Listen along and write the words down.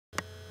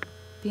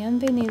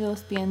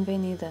Bienvenidos,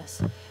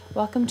 bienvenidas.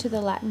 Welcome to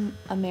the Latin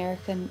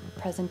American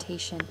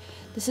presentation.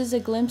 This is a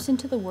glimpse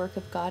into the work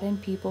of God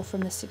and people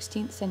from the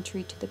 16th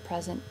century to the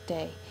present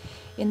day.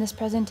 In this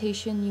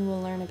presentation, you will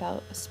learn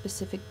about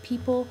specific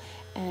people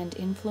and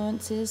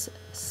influences,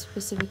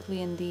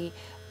 specifically in the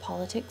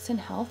politics and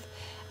health,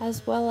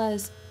 as well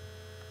as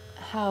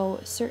how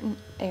certain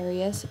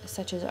areas,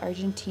 such as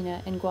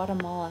Argentina and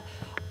Guatemala,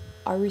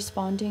 are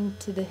responding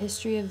to the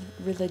history of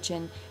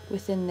religion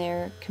within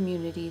their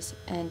communities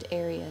and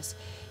areas.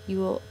 You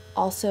will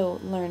also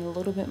learn a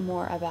little bit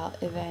more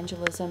about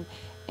evangelism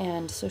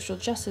and social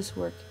justice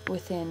work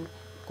within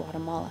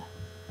Guatemala.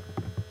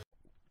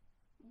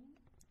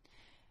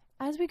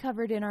 As we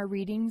covered in our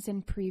readings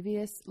in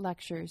previous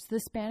lectures, the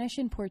Spanish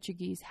and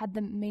Portuguese had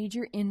the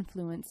major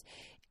influence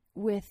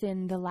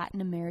within the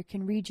Latin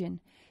American region.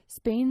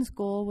 Spain's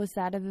goal was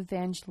that of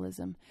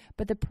evangelism,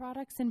 but the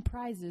products and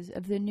prizes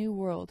of the New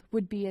World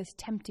would be as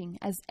tempting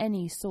as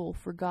any soul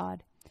for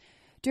God.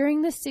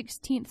 During the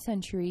 16th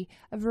century,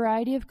 a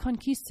variety of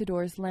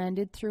conquistadors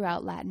landed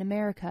throughout Latin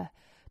America.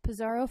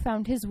 Pizarro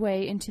found his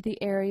way into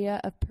the area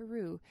of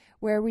Peru,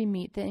 where we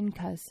meet the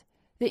Incas.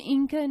 The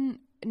Incan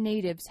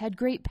natives had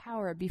great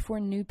power before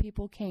new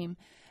people came,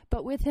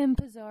 but with him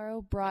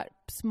Pizarro brought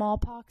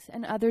smallpox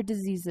and other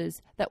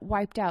diseases that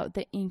wiped out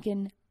the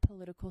Incan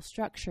political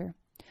structure.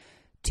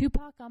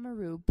 Tupac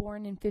Amaru,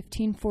 born in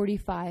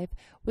 1545,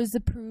 was the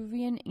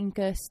Peruvian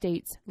Inca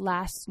state's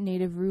last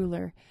native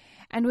ruler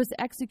and was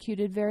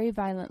executed very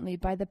violently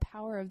by the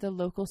power of the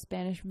local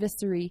Spanish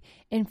viceroy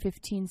in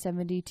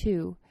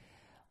 1572.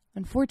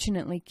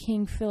 Unfortunately,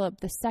 King Philip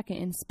II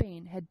in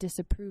Spain had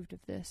disapproved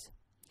of this.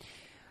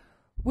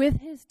 With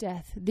his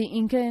death, the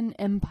Incan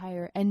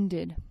Empire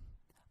ended.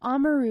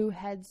 Amaru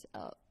heads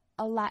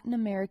a Latin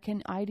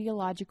American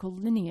ideological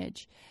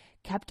lineage,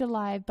 kept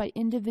alive by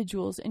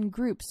individuals and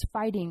groups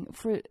fighting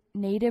for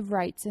native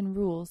rights and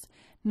rules,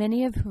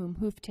 many of whom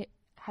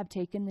have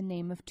taken the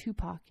name of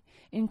Tupac,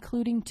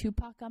 including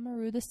Tupac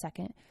Amaru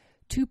II,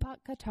 Tupac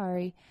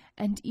Katari,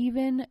 and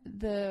even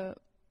the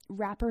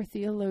rapper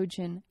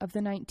theologian of the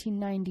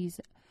 1990s,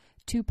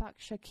 Tupac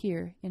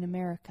Shakur in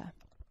America.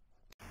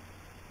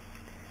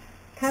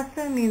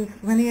 Casta means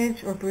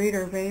lineage or breed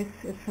or race.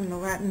 It's from the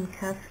Latin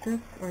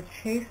castus or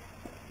chaste.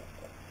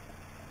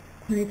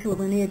 Pointing to a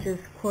lineage's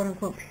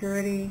quote-unquote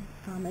purity.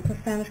 It's a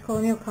Spanish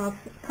colonial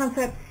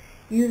concept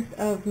used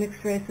of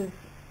mixed races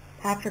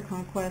after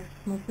conquest,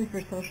 mostly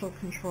for social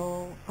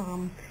control.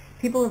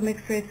 People of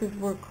mixed races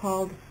were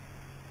called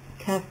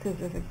castas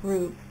as a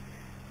group.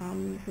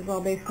 This is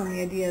all based on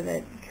the idea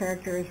that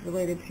character is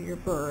related to your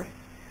birth.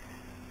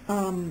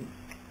 The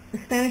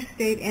Spanish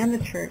state and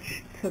the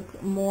church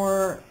took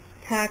more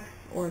tax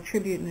or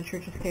tribute, in the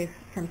church's case,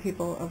 from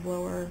people of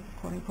lower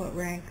quote-unquote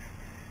ranks.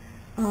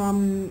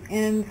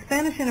 And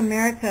Spanish in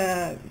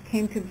America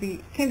came to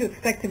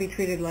expect to be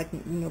treated like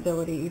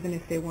nobility, even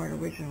if they weren't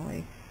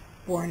originally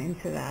born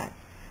into that.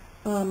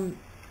 The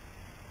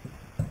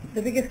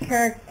biggest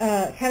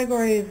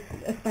category is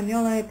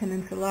Española,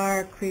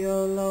 Peninsular,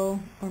 Criollo,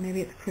 or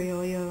maybe it's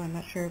Criollo, I'm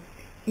not sure.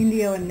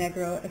 Indio and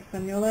Negro.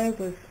 Española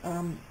was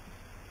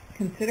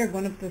considered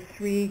one of the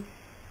three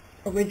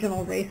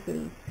original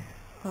races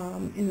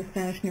in the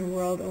Spanish New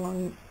World,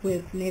 along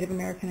with Native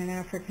American and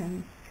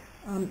African.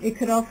 It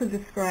could also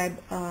describe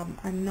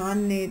a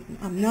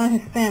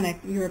non-Hispanic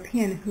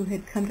European who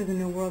had come to the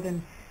New World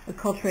and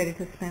acculturated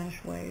to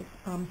Spanish ways.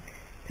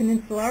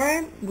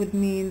 Peninsular would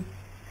mean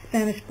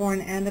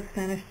Spanish-born and of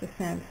Spanish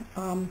descent.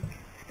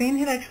 Spain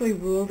had actually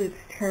ruled its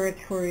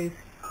territories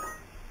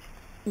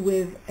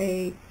with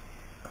a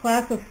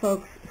class of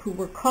folks who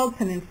were called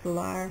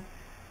Peninsular.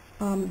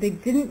 They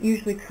didn't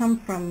usually come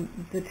from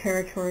the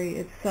territory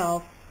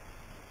itself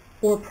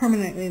or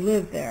permanently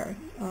lived there.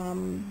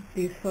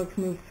 These folks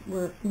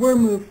were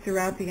moved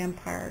throughout the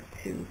empire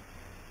to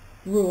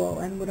rule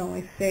and would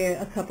only stay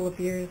a couple of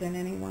years in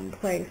any one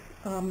place.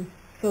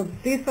 So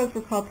these folks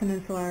were called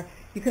Peninsular.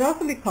 You could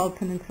also be called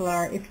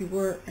Peninsular if you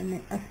were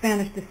a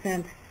Spanish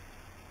descent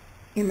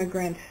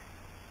immigrant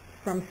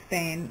from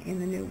Spain in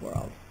the New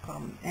World,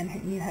 and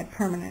you had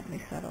permanently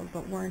settled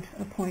but weren't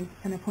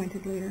an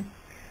appointed leader.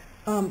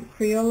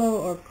 Criollo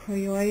or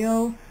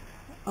Criollo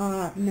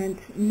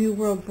meant New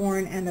World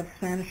born and of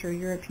Spanish or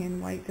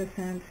European white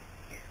descent.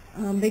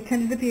 They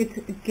tended to be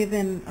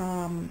given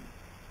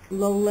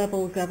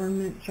low-level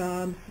government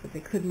jobs, but they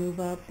could move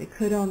up. They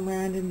could own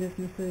land and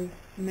businesses.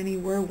 Many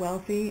were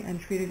wealthy and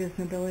treated as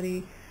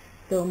nobility,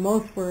 though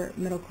most were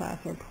middle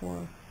class or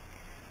poor.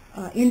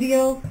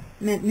 Indio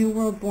meant New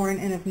World born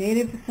and of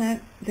native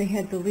descent. They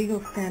had the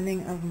legal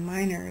standing of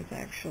minors,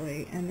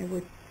 actually, and they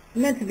were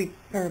meant to be,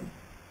 or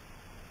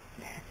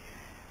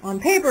on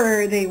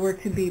paper, they were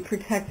to be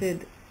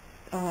protected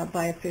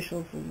by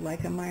officials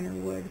like a minor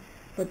would,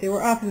 but they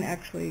were often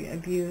actually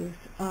abused.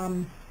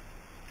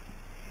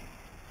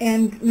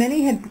 And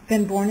many had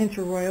been born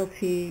into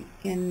royalty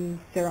in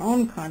their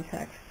own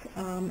context,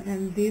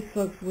 and these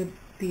folks would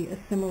be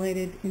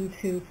assimilated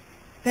into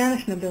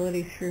Spanish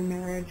nobility through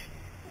marriage,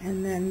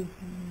 and then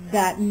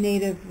that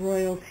native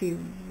royalty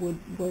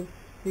was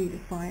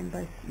redefined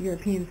by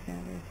European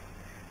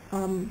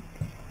standards.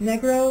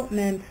 Negro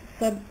meant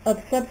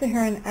of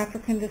sub-Saharan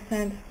African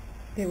descent.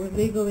 They were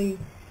legally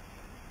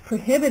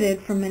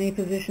prohibited from many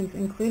positions,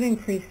 including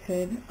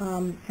priesthood,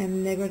 and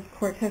Negro's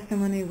court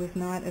testimony was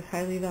not as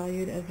highly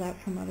valued as that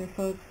from other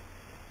folks.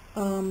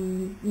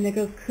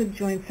 Negros could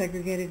join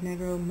segregated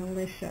Negro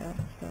militia.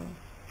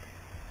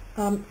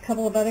 So,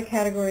 couple of other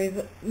categories.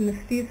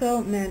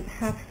 Mestizo meant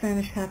half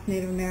Spanish, half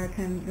Native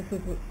American. This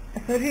was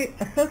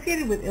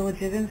associated with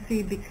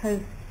illegitimacy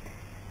because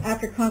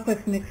after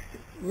conquest, mixed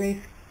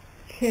race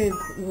kids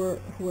who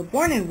were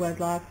born in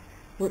wedlock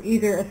were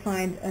either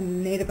assigned a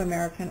Native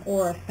American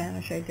or a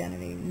Spanish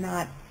identity,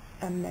 not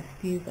a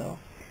mestizo.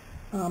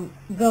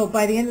 Though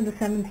by the end of the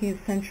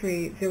 17th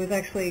century, there was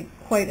actually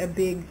quite a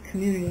big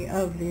community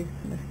of these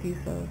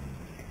mestizos,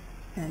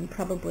 and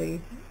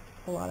probably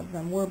a lot of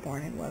them were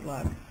born in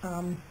wedlock.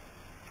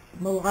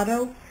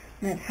 Mulatto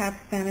meant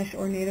half Spanish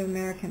or Native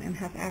American and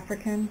half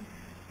African.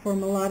 For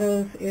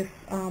mulattoes, if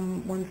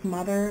one's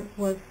mother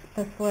was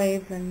a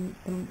slave, then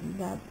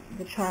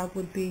the child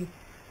would be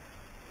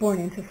born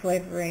into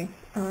slavery.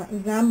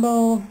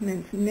 Zambo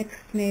meant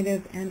mixed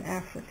Native and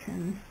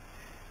African.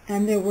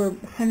 And there were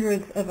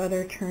hundreds of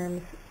other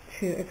terms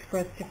to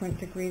express different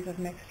degrees of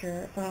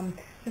mixture.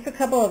 Just a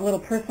couple of little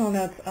personal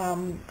notes.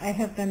 I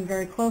have been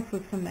very close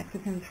with some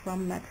Mexicans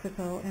from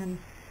Mexico and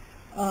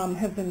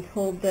have been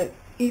told that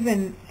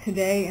even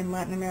today in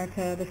Latin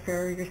America, the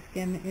fairer your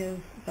skin is,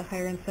 the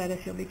higher in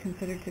status you'll be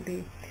considered to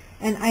be.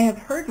 And I have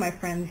heard my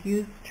friends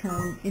use the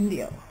term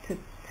Indio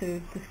to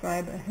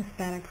describe a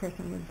Hispanic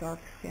person with dark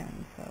skin.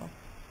 So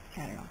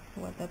I don't know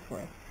for what that's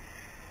worth.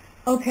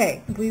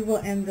 Okay, we will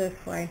end this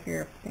slide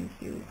here. Thank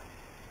you.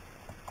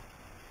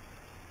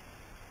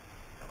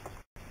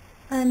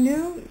 A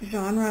new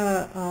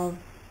genre of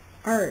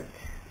art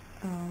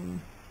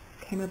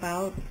came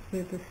about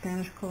with the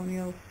Spanish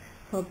colonials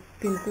called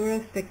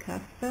pinturas de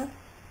castas,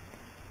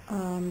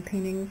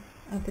 paintings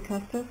of the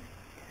castas,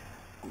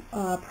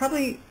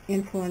 probably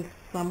influenced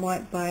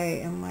somewhat by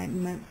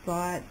Enlightenment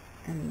thought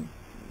and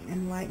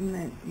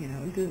Enlightenment,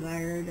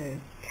 desire to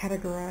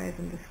categorize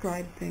and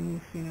describe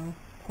things,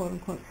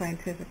 quote-unquote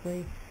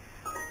scientifically.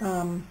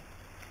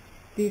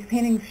 These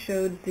paintings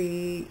showed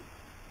the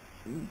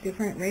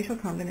different racial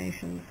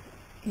combinations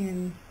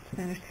in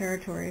Spanish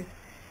territories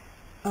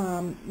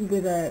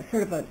with a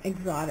sort of an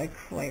exotic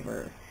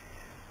flavor.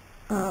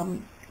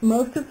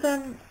 Most of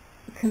them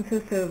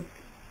consist of,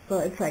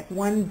 well, it's like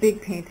one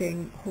big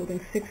painting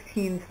holding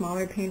 16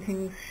 smaller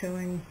paintings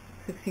showing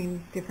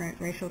 16 different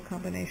racial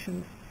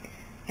combinations.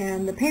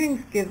 And the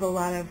paintings give a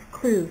lot of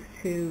clues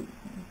to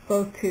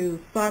both to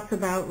thoughts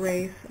about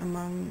race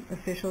among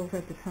officials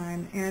at the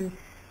time and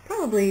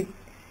probably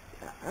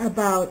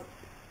about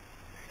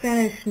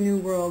Spanish New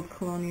World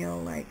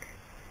colonial-like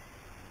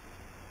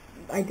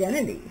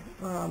identity,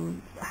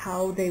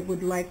 how they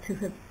would like to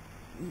have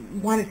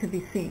wanted to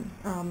be seen.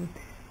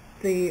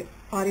 The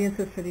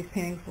audiences for these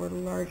paintings were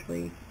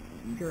largely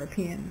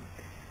European.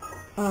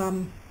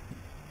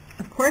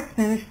 Of course,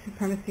 Spanish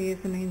supremacy is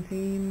the main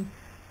theme.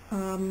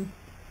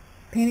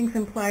 Paintings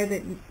imply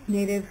that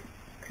natives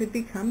could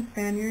become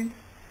Spaniards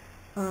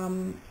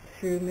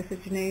through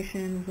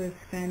miscegenation with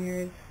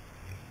Spaniards,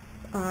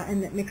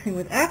 and that mixing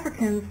with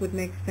Africans would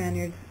make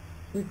Spaniards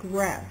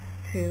regress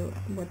to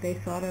what they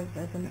thought of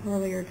as an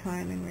earlier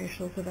time in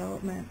racial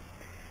development.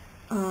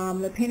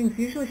 The paintings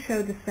usually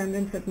show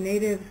descendants of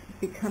natives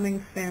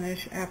becoming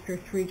Spanish after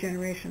 3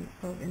 generations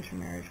of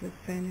intermarriage with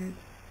Spaniards.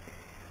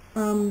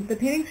 The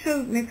paintings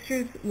show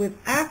mixtures with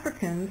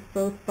Africans,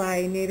 both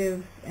by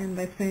natives and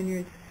by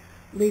Spaniards,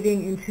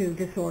 leading into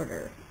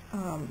disorder,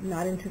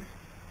 not into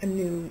a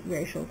new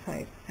racial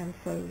type, and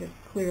so there's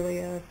clearly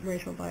a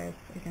racial bias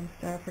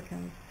against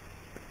Africans.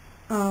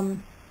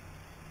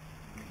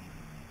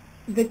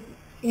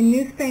 In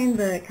New Spain,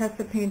 the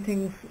Casta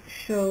paintings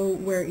show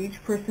where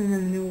each person in the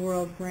New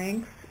World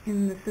ranks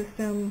in the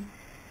system.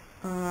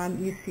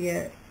 You see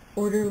an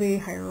orderly,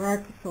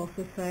 hierarchical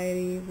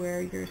society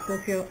where your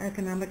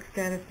socioeconomic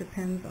status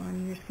depends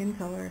on your skin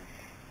color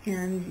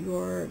and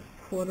your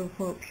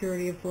quote-unquote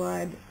purity of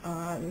blood.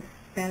 The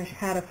Spanish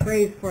had a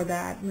phrase for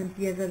that,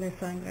 limpieza de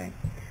sangre.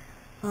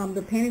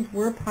 The paintings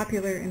were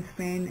popular in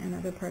Spain and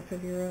other parts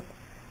of Europe.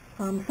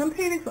 Some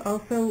paintings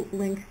also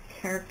link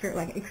character,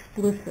 like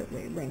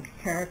explicitly link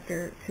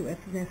character to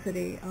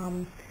ethnicity.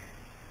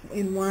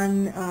 In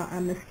one,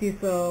 a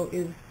mestizo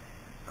is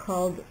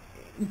called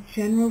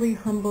generally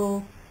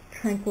humble,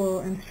 tranquil,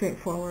 and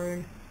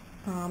straightforward.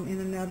 In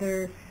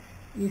another,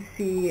 you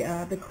see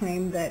the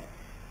claim that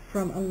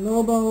from a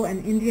Lobo,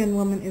 an Indian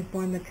woman is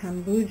born the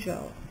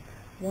Cambujo,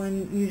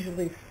 one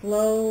usually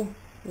slow,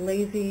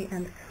 lazy,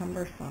 and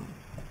cumbersome.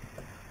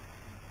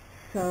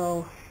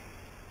 So,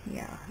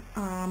 yeah.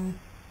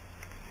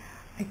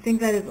 I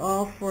think that is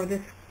all for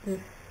this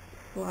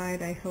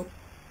slide. I hope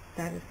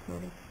that is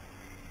sort of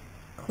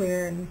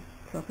clear and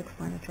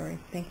self-explanatory.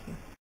 Thank you.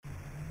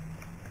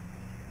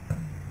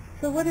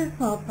 So what is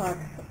smallpox?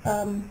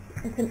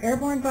 It's an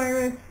airborne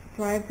virus,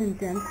 thrives in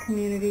dense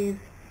communities.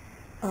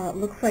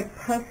 looks like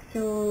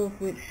pustules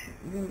which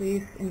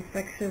release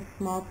infectious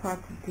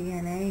smallpox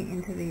DNA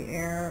into the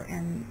air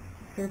and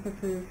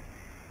surfaces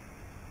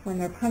when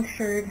they're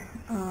punctured.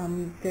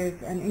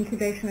 There's an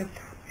incubation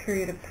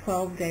period of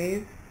 12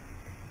 days,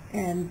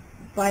 and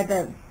by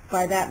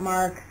that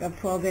mark of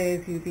 12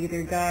 days, you've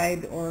either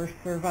died or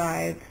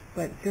survived.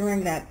 But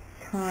during that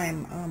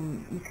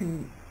time, you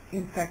can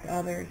infect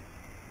others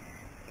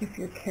if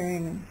you're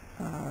carrying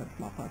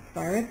smallpox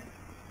virus.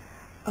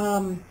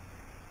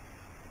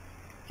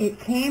 It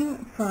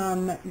came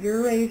from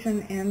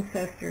Eurasian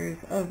ancestors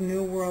of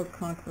New World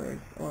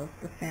conquerors, or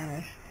the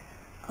Spanish,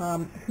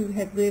 who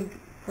had lived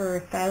for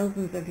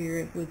thousands of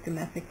years with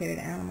domesticated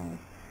animals.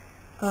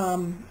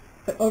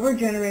 But over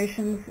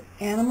generations,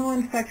 animal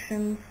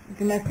infections,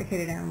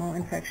 domesticated animal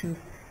infections,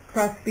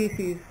 crossed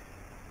species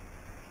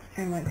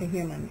and went to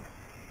humans,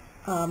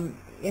 and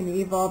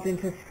evolved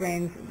into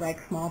strains like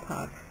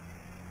smallpox,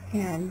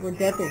 and were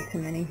deadly to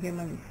many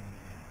humans.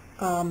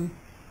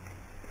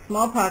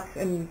 Smallpox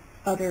and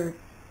other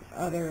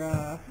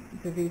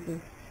diseases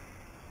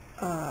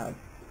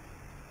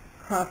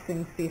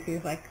crossing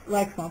species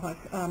like smallpox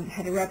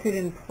had erupted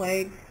in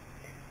plagues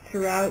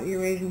throughout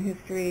Eurasian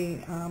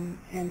history,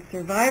 and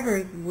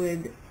survivors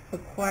would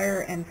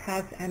acquire and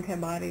pass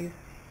antibodies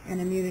and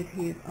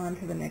immunities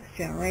onto the next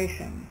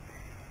generation,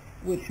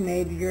 which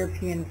made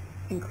Europeans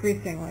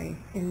increasingly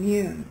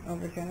immune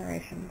over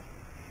generations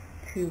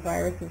to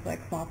viruses like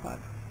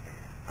smallpox.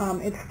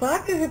 It's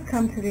thought to have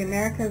come to the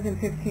Americas in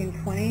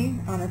 1520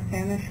 on a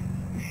Spanish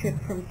ship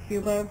from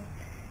Cuba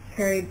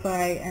carried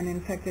by an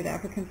infected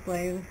African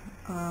slave.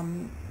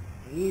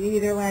 It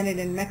either landed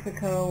in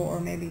Mexico or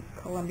maybe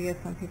Colombia,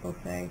 some people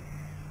say,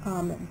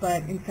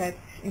 but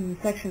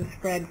infection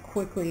spread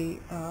quickly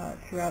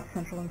throughout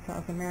Central and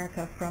South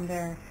America from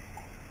there.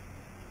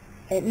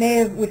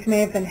 Which may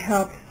have been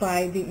helped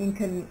by the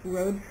Incan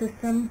road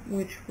system,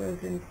 which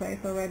was in place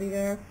already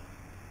there.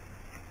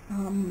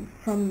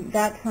 From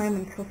that time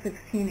until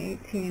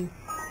 1618,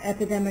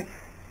 epidemics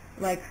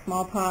like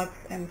smallpox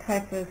and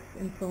typhus,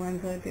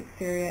 influenza,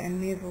 diphtheria, and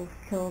measles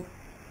killed,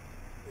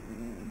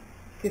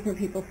 different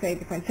people say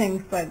different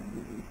things, but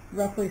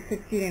roughly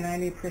 60 to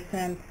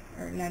 90%,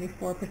 or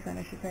 94%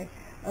 I should say,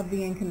 of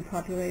the Incan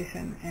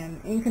population. And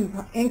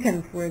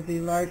Incans were the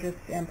largest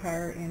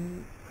empire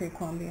in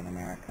pre-Columbian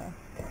America.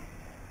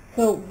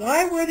 So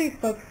why were these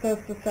folks so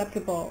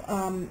susceptible?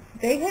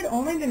 They had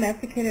only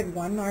domesticated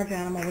one large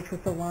animal, which was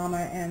the llama,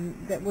 and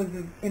that was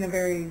in a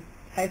very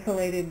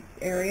isolated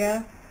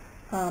area.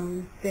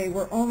 They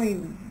were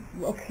only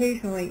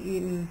occasionally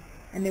eaten,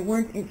 and they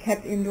weren't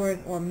kept indoors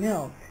or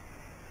milked.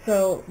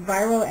 So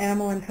viral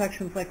animal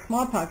infections like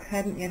smallpox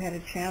hadn't yet had a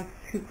chance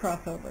to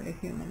cross over to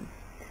humans.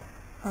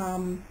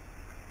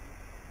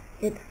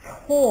 Its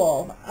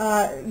toll.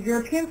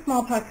 European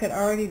smallpox had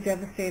already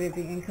devastated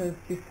the Incas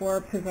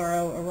before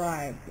Pizarro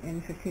arrived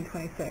in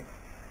 1526.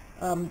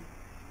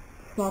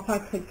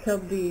 Smallpox had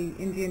killed the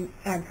Incan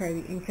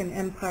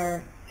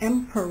Emperor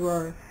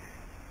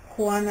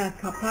Huayna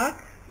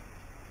Capac.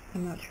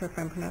 I'm not sure if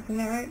I'm pronouncing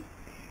that right.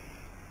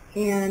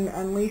 And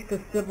unleashed a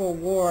civil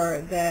war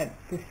that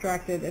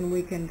distracted and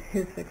weakened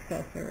his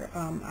successor,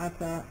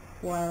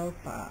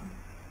 Atahualpa.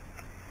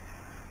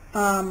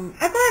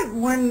 I thought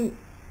one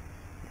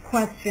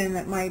question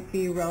that might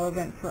be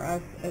relevant for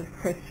us as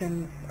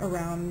Christians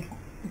around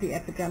the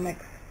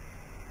epidemics.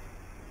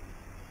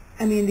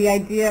 I mean, the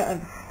idea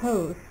of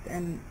host,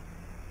 and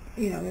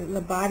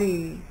the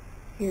body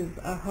is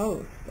a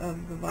host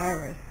of the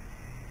virus.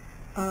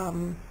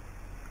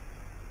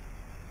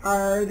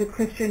 Are the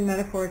Christian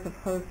metaphors of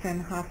host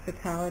and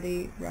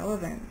hospitality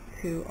relevant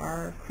to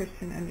our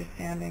Christian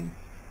understanding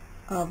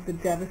of the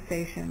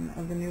devastation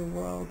of the New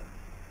World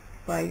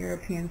by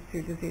Europeans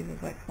through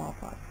diseases like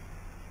smallpox?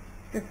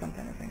 Just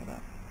something to think about.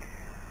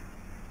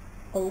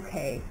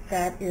 Okay,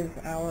 that is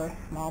our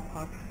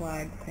smallpox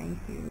slide. Thank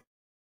you.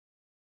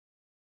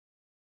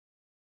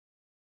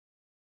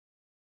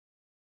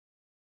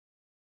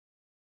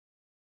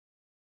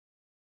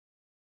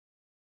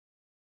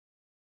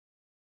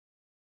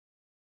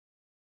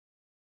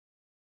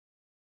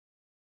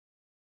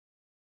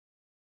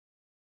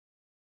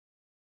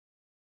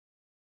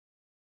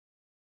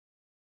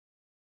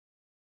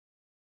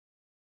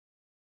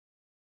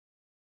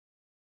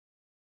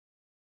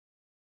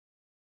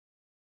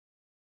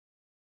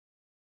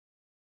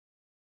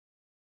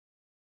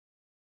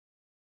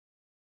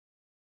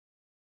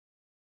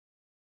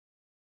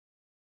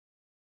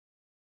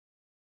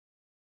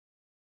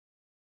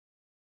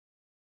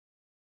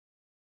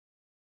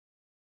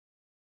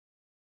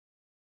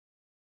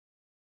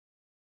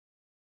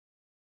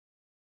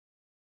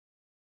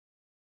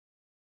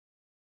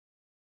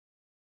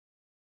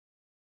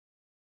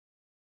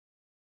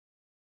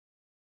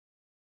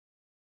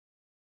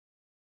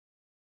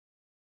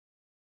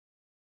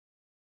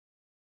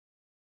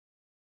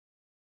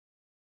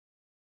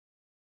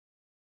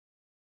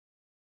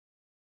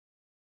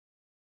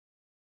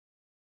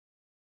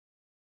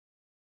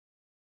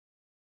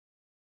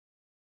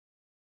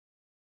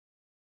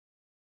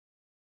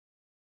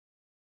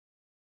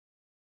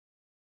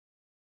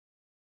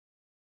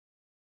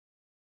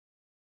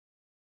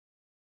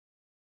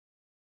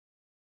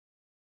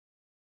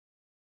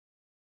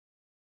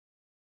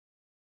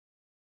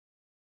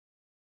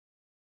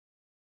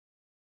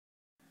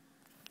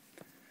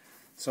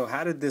 So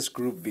how did this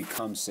group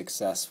become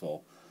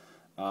successful?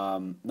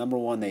 Number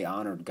one, they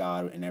honored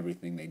God in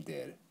everything they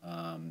did.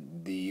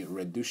 The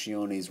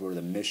Reducciones were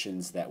the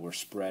missions that were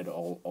spread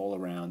all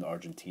around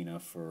Argentina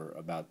for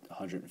about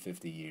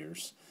 150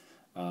 years.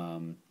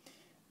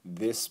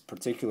 This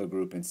particular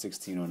group in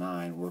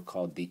 1609 were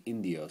called the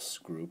Indios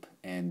group,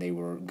 and they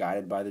were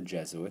guided by the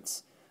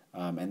Jesuits.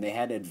 And they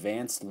had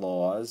advanced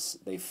laws.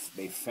 They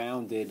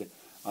founded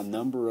a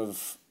number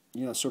of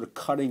sort of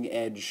cutting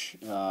edge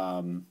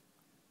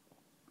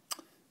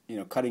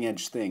cutting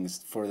edge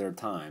things for their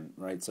time,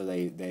 right? So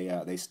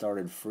they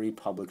started free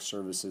public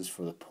services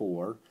for the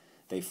poor.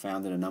 They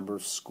founded a number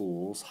of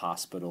schools,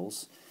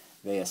 hospitals.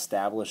 They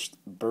established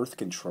birth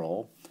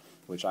control,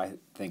 which I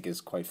think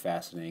is quite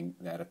fascinating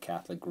that a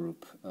Catholic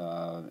group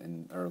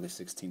in the early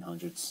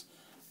 1600s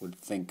would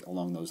think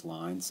along those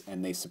lines.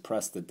 And they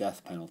suppressed the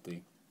death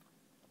penalty.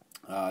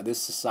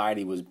 This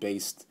society was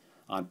based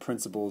on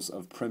principles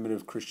of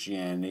primitive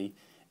Christianity,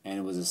 and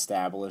it was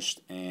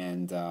established,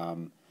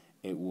 and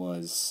it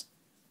was,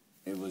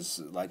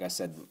 like I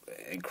said,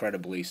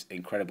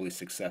 incredibly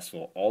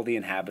successful. All the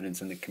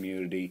inhabitants in the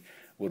community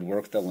would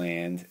work the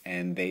land,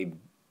 and they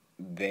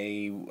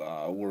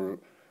were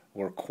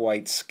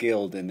quite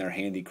skilled in their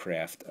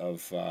handicraft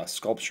of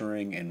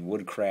sculpturing and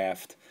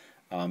woodcraft.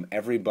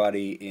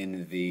 Everybody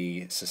in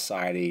the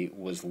society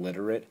was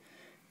literate,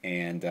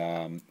 and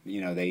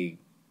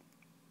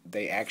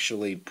they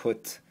actually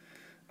put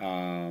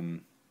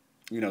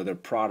their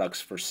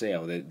products for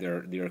sale.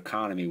 Their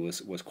economy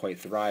was quite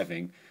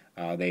thriving.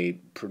 They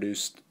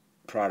produced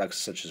products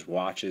such as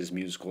watches,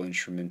 musical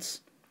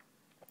instruments,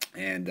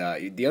 and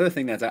the other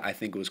thing that I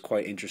think was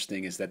quite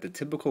interesting is that the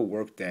typical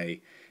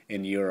workday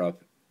in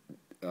Europe,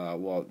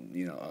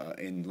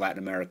 in Latin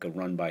America,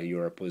 run by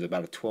Europe, was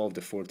about a 12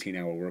 to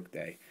 14-hour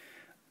workday.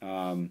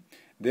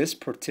 This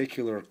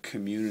particular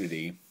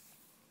community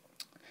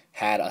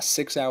had a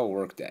 6-hour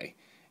workday,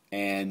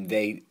 and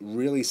they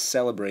really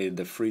celebrated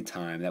the free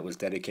time that was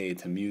dedicated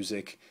to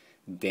music,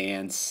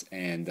 dance,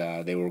 and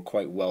they were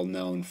quite well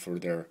known for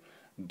their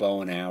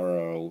bow and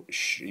arrow,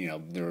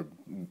 their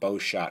bow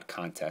shot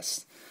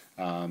contests.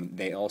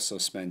 They also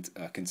spent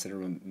a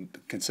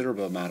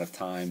considerable amount of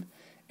time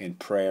in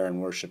prayer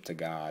and worship to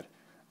God.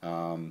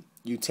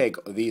 You take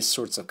these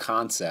sorts of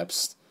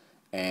concepts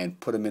and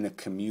put them in a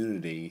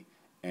community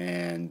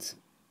and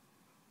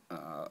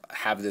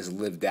have this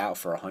lived out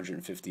for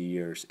 150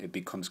 years, it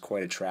becomes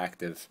quite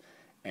attractive,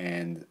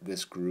 and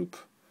this group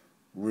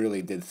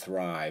really did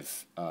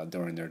thrive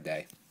during their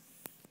day.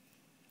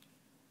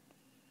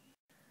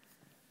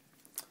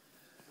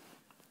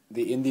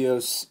 The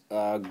Indios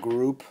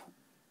group,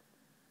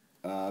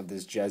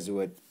 this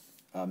Jesuit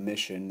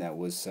mission that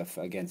was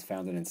again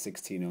founded in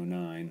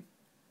 1609,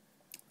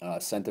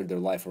 centered their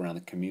life around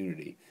the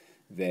community.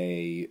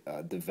 They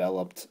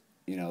developed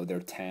their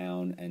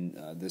town, and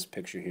this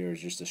picture here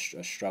is just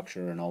a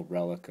structure, an old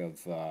relic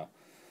of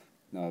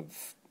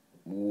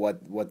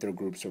what their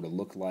group sort of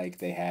looked like.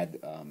 They had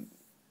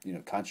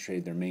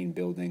concentrated their main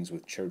buildings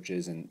with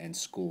churches and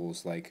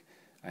schools, like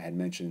I had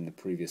mentioned in the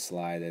previous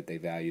slide, that they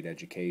valued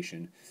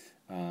education.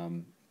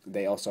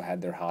 They also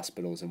had their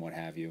hospitals and what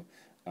have you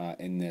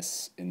in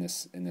this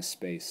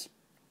space.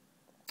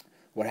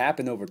 What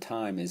happened over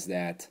time is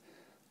that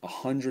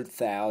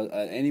 100,000,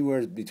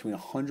 anywhere between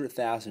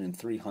 100,000 and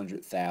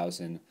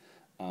 300,000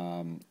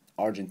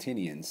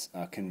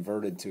 Argentinians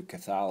converted to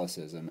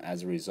Catholicism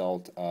as a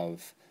result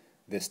of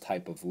this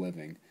type of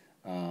living.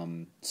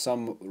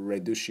 Some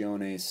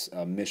Reducciones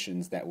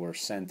missions that were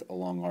sent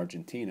along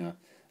Argentina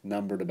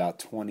numbered about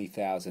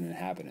 20,000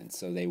 inhabitants.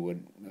 So they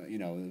would,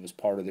 it was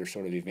part of their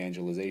sort of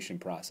evangelization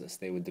process.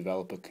 They would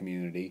develop a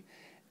community,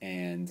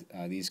 and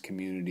these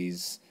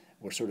communities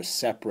were sort of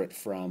separate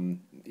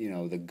from,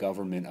 the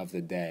government of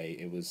the day.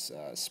 It was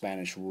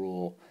Spanish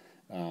rule,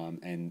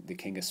 and the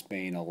King of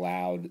Spain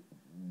allowed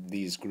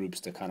these groups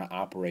to kind of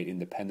operate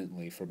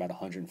independently for about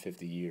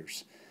 150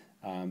 years.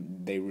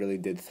 They really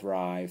did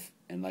thrive,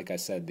 and like I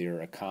said,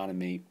 their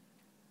economy,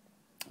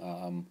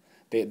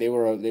 they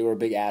were a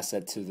big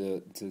asset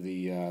to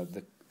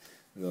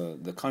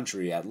the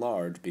country at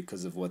large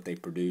because of what they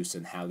produced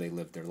and how they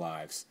lived their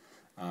lives.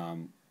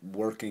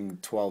 Working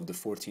 12 to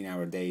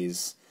 14-hour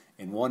days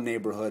in one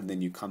neighborhood,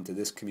 then you come to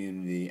this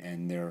community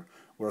and they're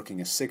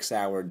working a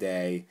 6-hour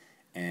day,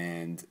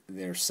 and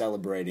they're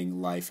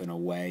celebrating life in a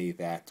way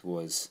that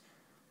was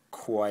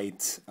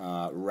quite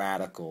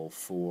radical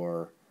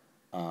for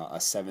a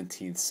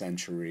 17th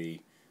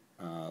century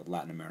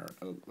Latin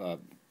America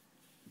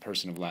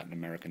person of Latin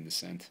American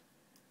descent.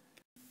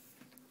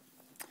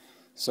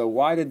 So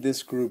why did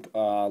this group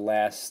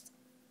last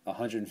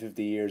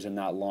 150 years and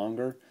not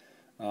longer?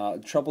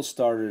 Trouble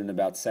started in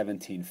about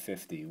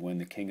 1750 when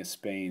the King of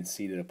Spain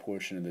ceded a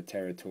portion of the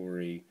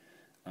territory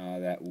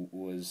that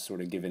was sort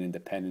of given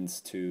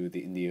independence to the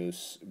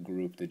Indios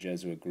group, the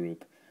Jesuit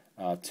group,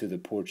 to the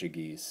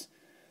Portuguese.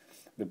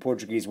 The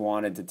Portuguese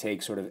wanted to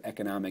take sort of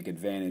economic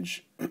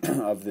advantage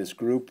of this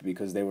group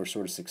because they were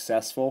sort of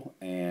successful,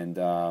 and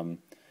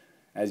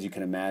as you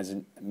can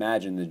imagine,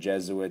 the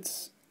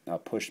Jesuits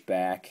pushed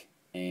back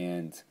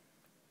and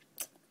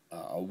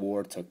a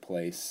war took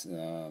place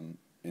in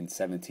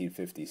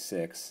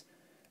 1756,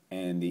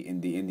 and the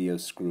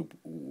Indios group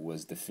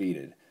was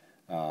defeated,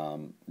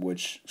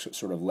 which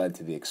sort of led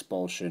to the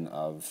expulsion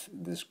of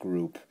this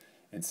group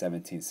in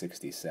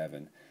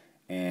 1767.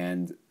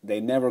 And they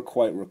never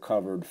quite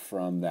recovered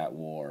from that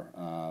war.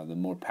 The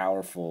more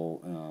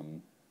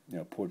powerful,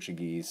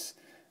 Portuguese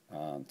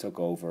took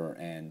over,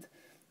 and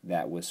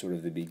that was sort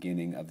of the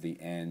beginning of the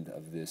end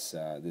of this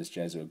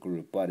Jesuit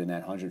group. But in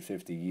that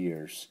 150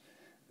 years,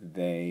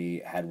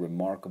 they had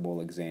remarkable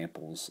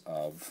examples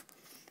of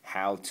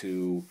how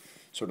to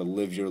sort of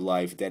live your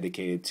life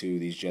dedicated to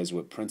these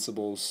Jesuit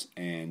principles,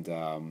 and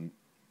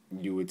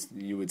you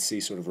would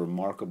see sort of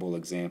remarkable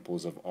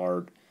examples of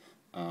art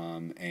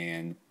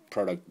and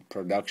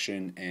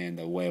production and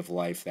a way of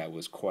life that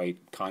was quite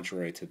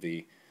contrary to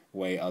the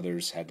way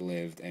others had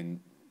lived,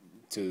 and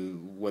to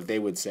what they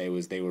would say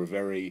was they were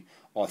very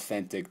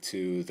authentic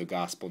to the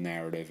gospel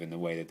narrative and the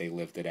way that they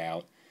lived it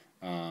out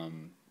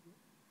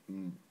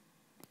in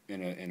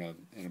a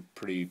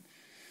pretty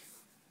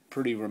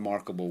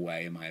remarkable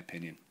way, in my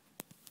opinion.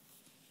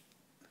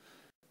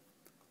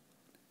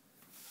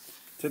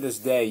 To this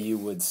day, you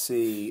would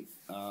see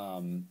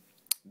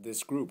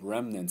this group,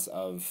 remnants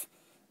of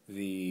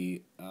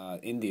the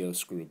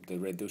Indios group, the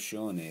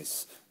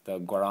Reducciones, the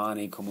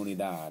Guarani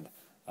Comunidad,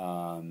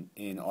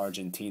 in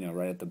Argentina,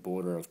 right at the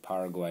border of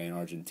Paraguay and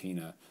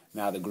Argentina.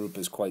 Now the group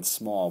is quite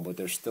small, but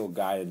they're still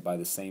guided by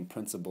the same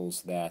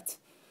principles that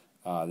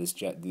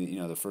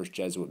the first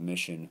Jesuit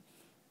mission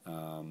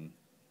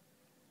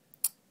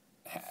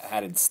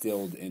had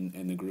instilled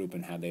in the group,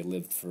 and how they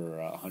lived for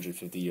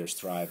 150 years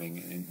thriving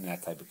in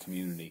that type of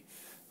community.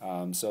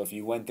 So if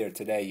you went there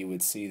today, you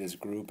would see this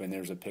group, and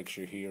there's a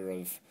picture here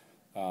of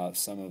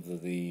some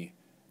of the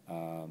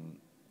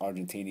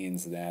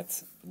Argentinians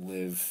that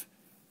live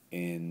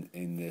in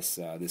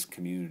this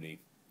community.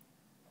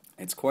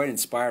 It's quite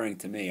inspiring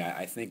to me.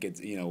 I think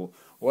it's,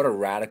 what a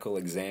radical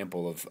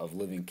example of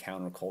living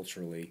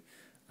counterculturally,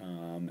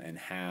 and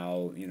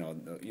how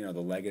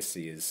the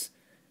legacy is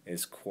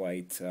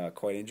quite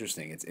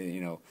interesting.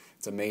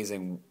 It's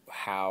amazing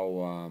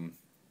how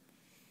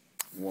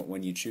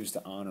when you choose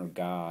to honor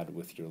God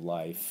with your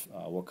life,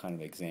 what kind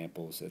of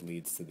examples it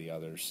leads to the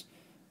others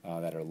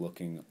that are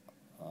looking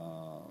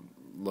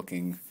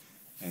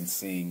and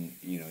seeing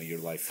your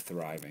life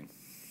thriving.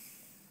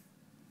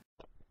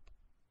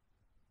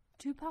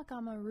 Tupac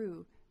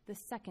Amaru II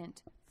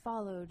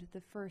followed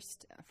the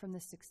first from the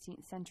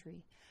 16th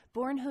century.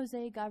 Born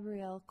Jose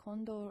Gabriel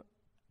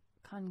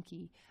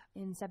Condorcanqui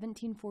in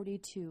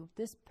 1742,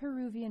 this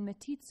Peruvian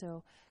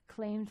mestizo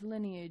claimed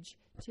lineage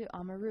to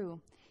Amaru.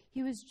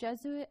 He was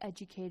Jesuit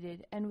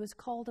educated and was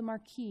called a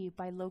marquis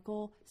by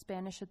local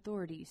Spanish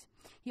authorities.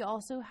 He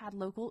also had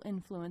local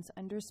influence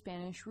under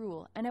Spanish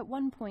rule, and at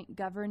one point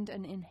governed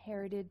an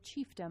inherited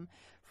chiefdom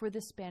for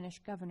the Spanish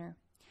governor.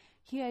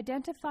 He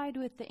identified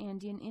with the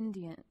Andean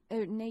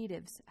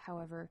natives,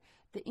 however,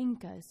 the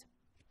Incas,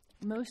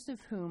 most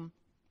of whom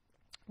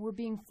were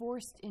being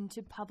forced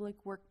into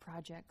public work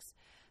projects.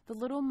 The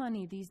little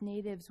money these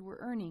natives were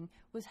earning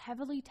was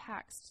heavily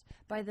taxed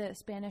by the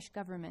Spanish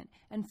government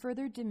and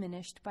further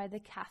diminished by the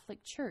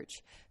Catholic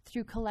Church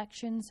through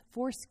collections,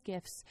 forced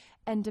gifts,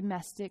 and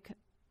domestic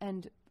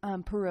and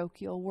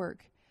parochial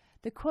work.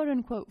 The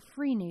quote-unquote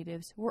free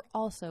natives were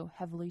also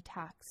heavily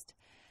taxed.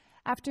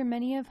 After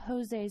many of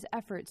Jose's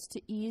efforts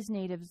to ease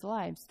natives'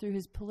 lives through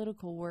his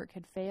political work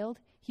had failed,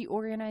 he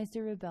organized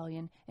a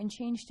rebellion and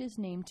changed his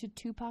name to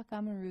Tupac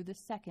Amaru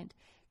II,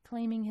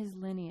 claiming his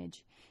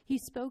lineage. He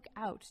spoke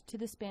out to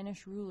the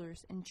Spanish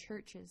rulers and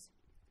churches.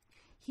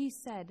 He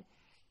said,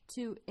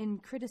 in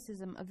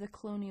criticism of the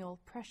colonial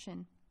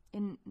oppression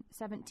in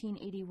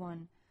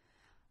 1781,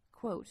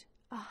 quote,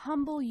 "A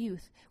humble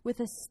youth with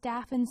a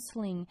staff and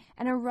sling,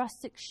 and a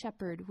rustic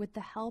shepherd with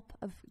the help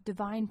of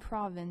divine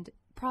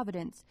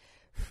providence,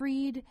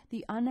 freed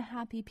the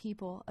unhappy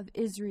people of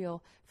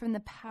Israel from the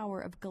power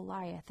of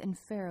Goliath and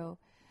Pharaoh.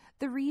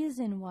 The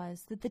reason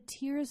was that the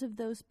tears of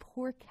those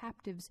poor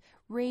captives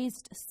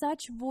raised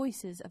such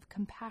voices of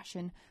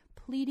compassion,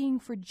 pleading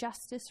for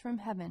justice from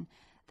heaven,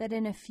 that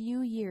in a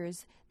few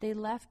years they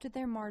left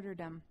their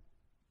martyrdom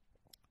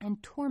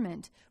and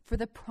torment for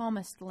the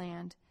promised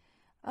land.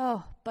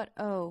 Oh,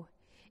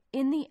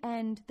 in the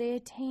end they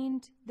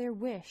attained their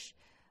wish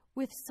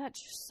with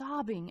such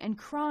sobbing and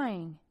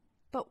crying.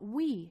 But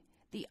we,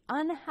 the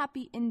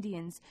unhappy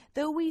Indians,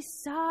 though we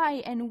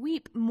sigh and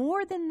weep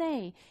more than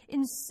they,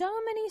 in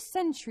so many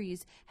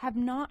centuries have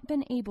not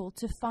been able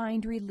to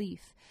find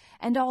relief.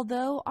 And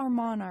although our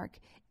monarch,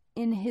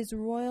 in his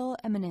royal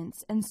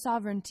eminence and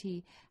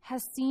sovereignty,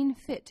 has seen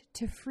fit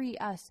to free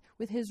us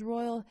with his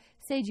royal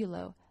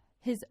cedula,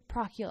 his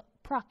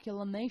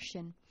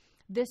proclamation,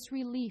 this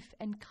relief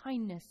and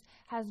kindness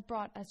has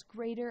brought us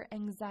greater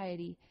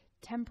anxiety,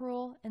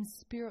 temporal and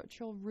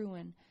spiritual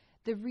ruin.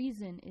 The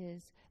reason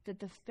is that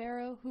the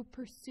Pharaoh who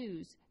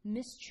pursues,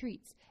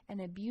 mistreats, and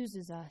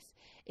abuses us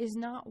is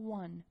not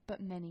one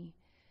but many.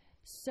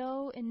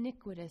 So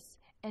iniquitous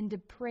and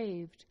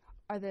depraved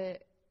are the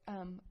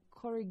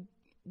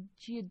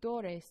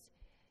corregidores,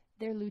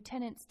 their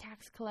lieutenants,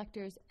 tax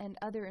collectors, and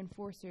other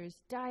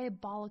enforcers,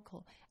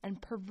 diabolical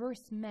and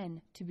perverse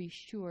men, to be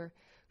sure,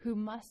 who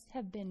must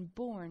have been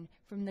born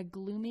from the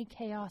gloomy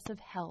chaos of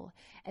hell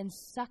and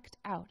sucked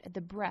out at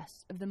the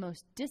breasts of the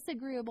most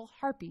disagreeable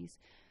harpies,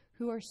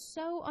 who are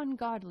so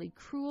ungodly,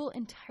 cruel,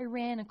 and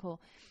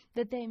tyrannical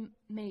that they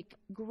make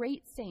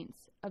great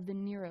saints of the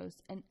Neros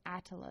and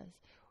Attilas,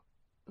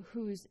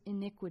 whose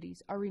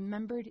iniquities are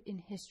remembered in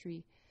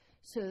history,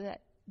 so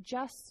that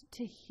just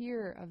to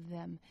hear of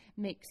them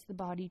makes the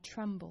body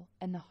tremble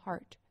and the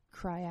heart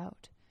cry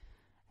out.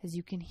 As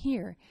you can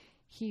hear,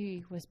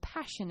 he was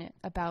passionate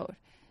about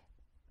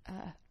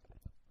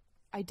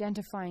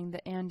identifying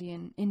the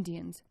Andean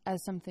Indians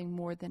as something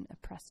more than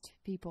oppressed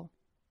people.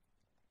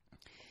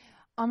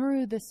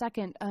 Amaru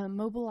II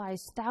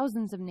mobilized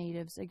thousands of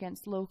natives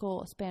against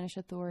local Spanish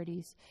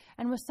authorities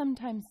and was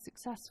sometimes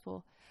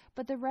successful,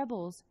 but the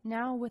rebels,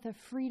 now with a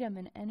freedom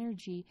and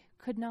energy,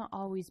 could not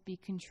always be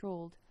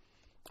controlled.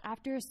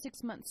 After a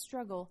 6-month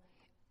struggle,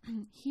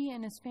 he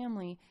and his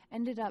family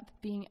ended up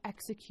being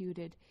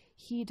executed.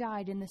 He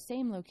died in the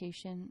same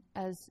location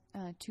as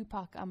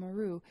Tupac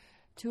Amaru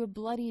to a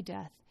bloody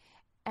death,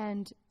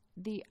 and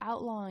the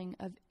outlawing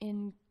of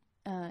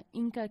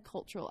Inca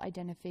cultural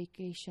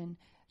identification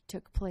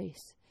took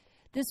place.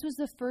 This was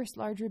the first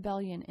large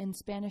rebellion in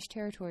Spanish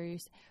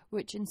territories,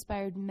 which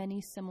inspired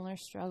many similar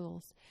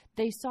struggles.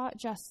 They sought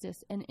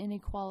justice and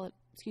equality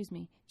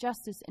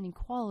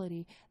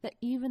that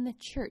even the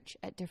church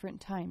at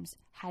different times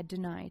had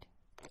denied.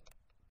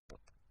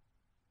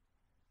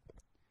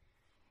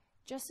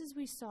 Just as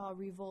we saw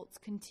revolts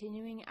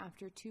continuing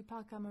after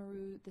Tupac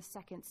Amaru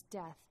II's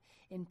death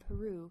in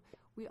Peru,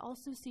 we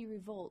also see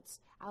revolts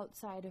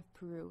outside of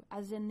Peru,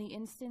 as in the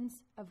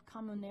instance of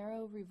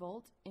Camonero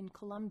Revolt in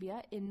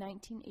Colombia in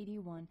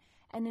 1981,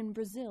 and in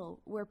Brazil,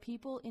 where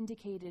people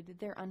indicated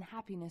their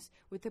unhappiness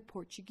with the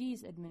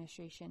Portuguese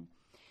administration.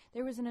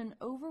 There was an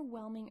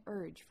overwhelming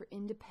urge for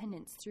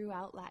independence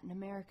throughout Latin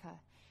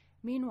America.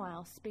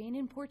 Meanwhile, Spain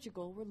and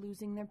Portugal were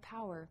losing their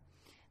power.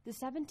 The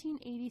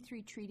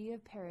 1783 Treaty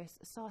of Paris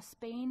saw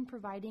Spain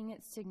providing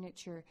its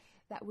signature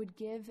that would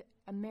give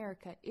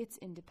America its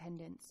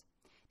independence.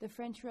 The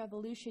French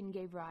Revolution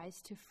gave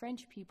rise to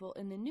French people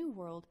in the New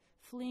World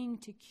fleeing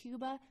to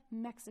Cuba,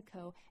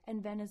 Mexico,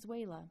 and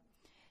Venezuela.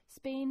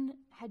 Spain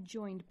had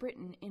joined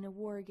Britain in a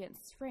war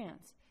against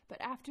France,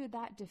 but after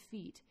that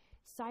defeat,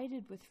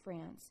 sided with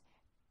France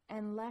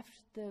and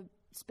left the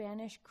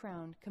Spanish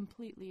crown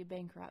completely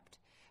bankrupt.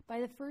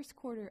 By the first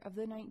quarter of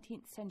the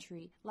 19th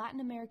century, Latin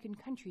American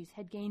countries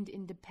had gained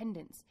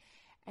independence,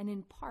 and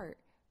in part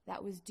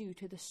that was due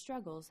to the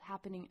struggles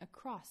happening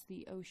across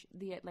the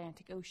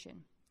Atlantic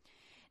Ocean.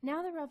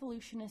 Now the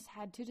revolutionists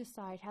had to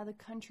decide how the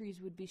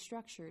countries would be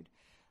structured.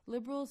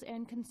 Liberals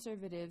and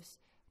conservatives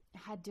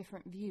had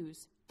different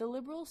views. The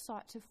liberals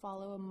sought to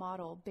follow a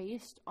model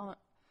based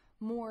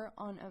more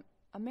on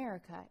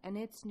America and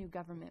its new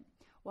government,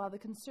 while the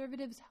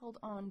conservatives held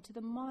on to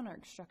the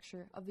monarch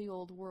structure of the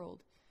old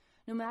world.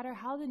 No matter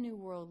how the new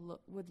world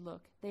would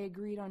look, they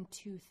agreed on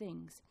two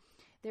things.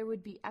 There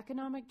would be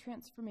economic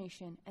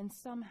transformation, and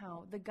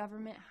somehow the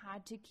government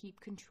had to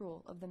keep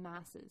control of the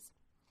masses.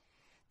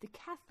 The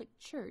Catholic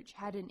Church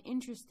had an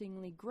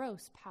interestingly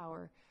gross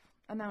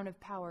amount of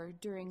power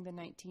during the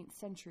 19th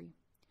century.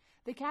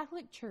 The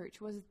Catholic Church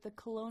was the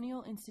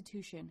colonial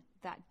institution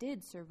that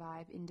did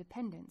survive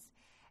independence,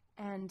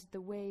 and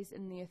the ways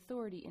and the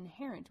authority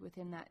inherent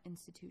within that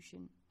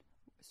institution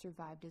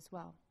survived as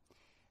well.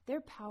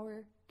 Their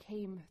power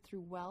came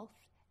through wealth,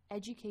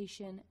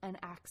 education, and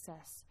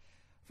access.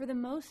 For the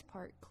most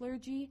part,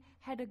 clergy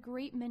had a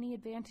great many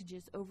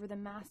advantages over the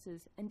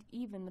masses and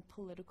even the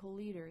political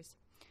leaders.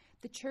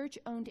 The church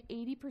owned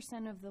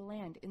 80% of the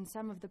land in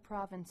some of the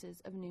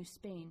provinces of New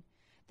Spain.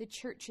 The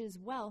church's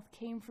wealth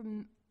came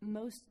from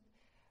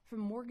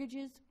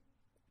mortgages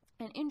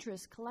and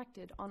interest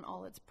collected on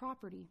all its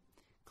property.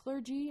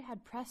 Clergy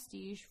had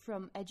prestige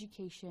from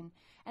education,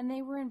 and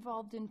they were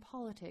involved in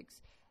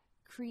politics,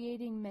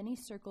 creating many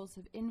circles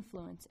of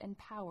influence and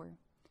power.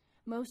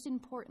 Most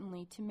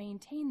importantly, to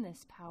maintain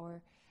this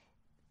power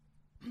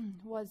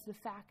was the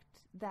fact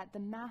that the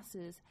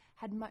masses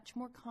had much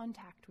more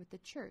contact with the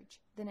church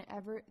than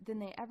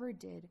they ever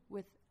did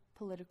with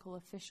political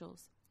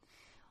officials.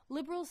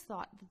 Liberals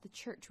thought that the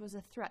church was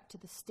a threat to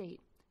the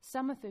state.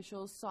 Some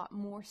officials sought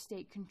more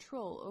state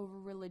control over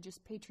religious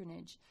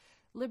patronage.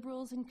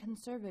 Liberals and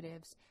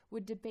conservatives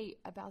would debate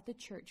about the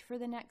church for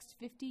the next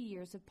 50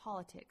 years of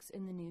politics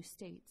in the new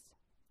states.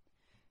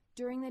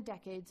 During the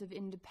decades of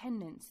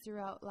independence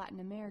throughout Latin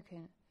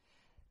America,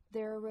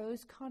 there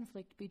arose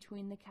conflict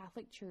between the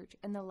Catholic Church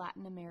and the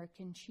Latin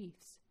American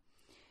chiefs.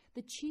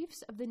 The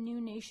chiefs of the new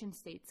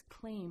nation-states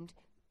claimed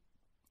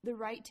the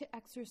right to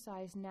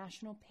exercise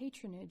national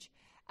patronage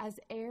as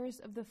heirs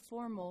of the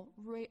formal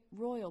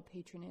royal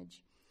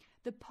patronage.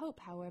 The Pope,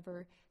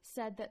 however,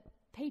 said that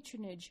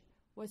patronage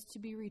was to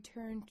be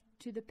returned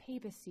to the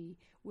papacy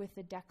with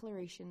the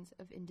declarations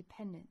of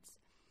independence.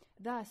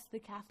 Thus, the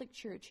Catholic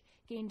Church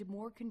gained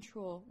more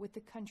control with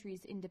the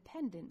country's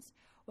independence,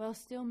 while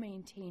still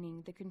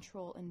maintaining the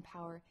control and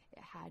power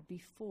it had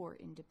before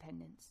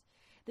independence.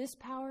 This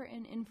power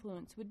and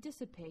influence would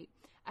dissipate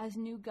as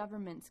new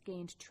governments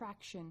gained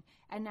traction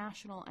and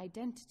national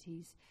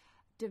identities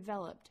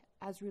developed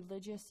as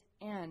religious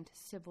and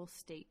civil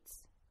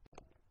states.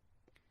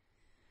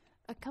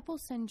 A couple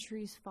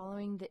centuries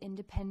following the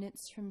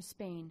independence from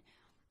Spain,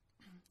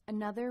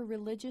 another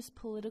religious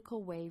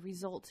political way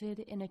resulted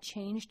in a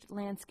changed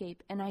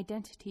landscape and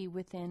identity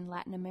within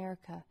Latin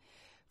America.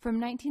 From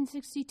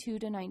 1962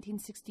 to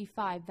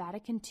 1965,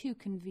 Vatican II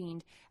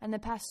convened, and the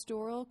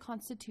pastoral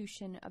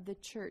constitution of the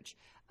Church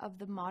of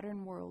the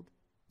modern world,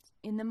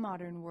 in the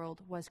modern world,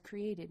 was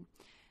created.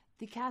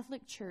 The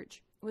Catholic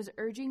Church was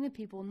urging the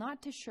people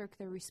not to shirk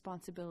their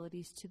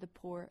responsibilities to the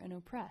poor and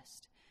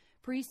oppressed.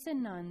 Priests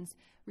and nuns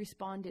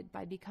responded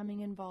by becoming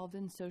involved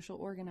in social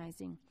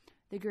organizing.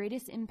 The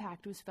greatest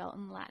impact was felt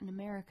in Latin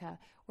America,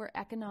 where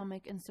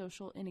economic and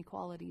social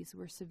inequalities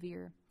were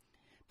severe.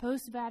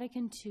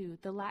 Post-Vatican II,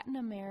 the Latin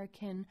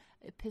American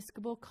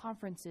Episcopal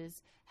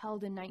Conferences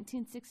held in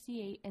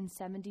 1968 and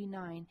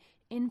 79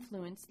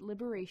 influenced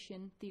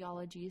liberation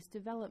theology's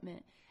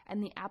development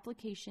and the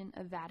application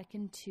of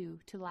Vatican II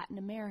to Latin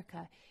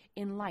America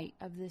in light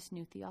of this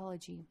new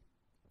theology.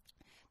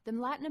 The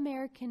Latin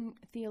American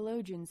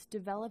theologians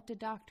developed a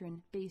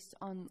doctrine based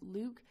on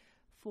Luke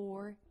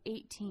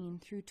 4:18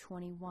 through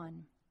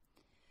 21.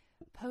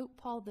 Pope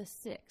Paul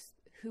VI,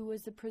 who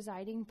was the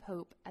presiding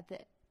pope at the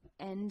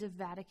end of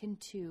Vatican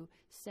II,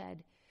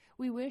 said,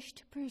 "We wish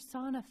to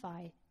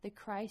personify the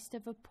Christ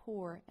of a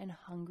poor and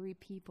hungry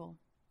people."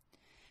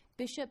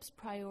 Bishops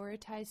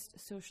prioritized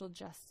social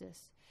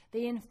justice.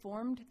 They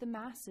informed the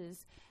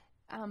masses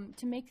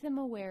to make them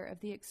aware of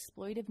the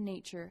exploitive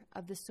nature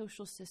of the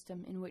social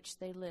system in which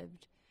they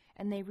lived,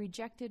 and they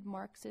rejected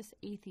Marxist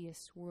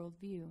atheist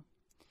worldview.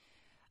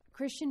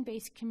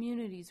 Christian-based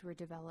communities were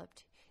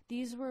developed.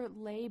 These were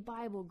lay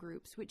Bible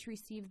groups which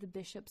received the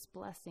bishop's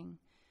blessing.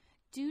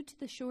 Due to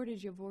the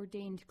shortage of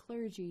ordained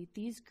clergy,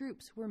 these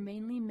groups were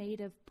mainly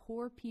made of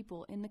poor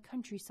people in the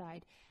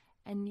countryside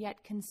and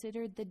yet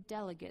considered the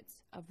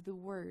delegates of the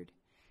Word.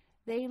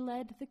 They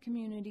led the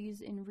communities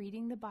in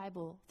reading the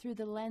Bible through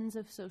the lens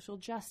of social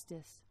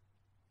justice.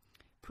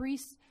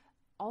 Priests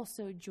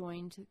also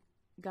joined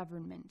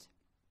government.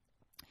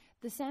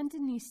 The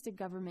Sandinista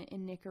government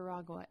in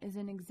Nicaragua is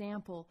an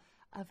example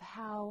of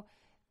how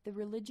the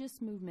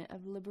religious movement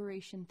of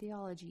liberation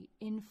theology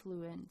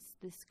influenced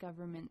this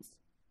government's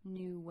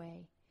new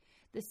way.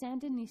 The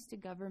Sandinista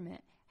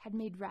government had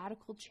made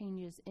radical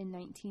changes in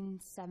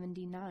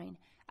 1979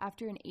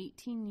 after an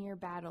 18-year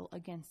battle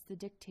against the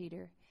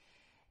dictator.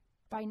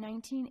 By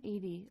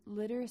 1980,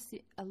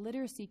 a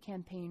literacy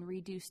campaign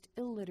reduced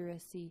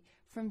illiteracy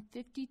from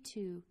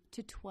 52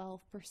 to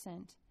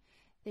 12%.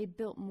 They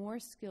built more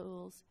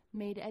skills,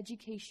 made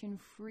education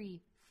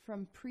free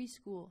from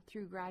preschool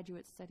through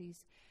graduate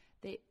studies.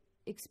 They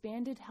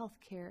expanded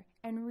healthcare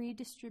and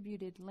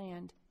redistributed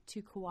land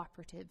to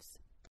cooperatives.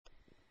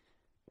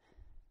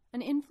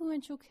 An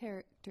influential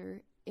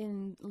character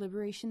in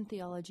liberation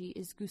theology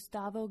is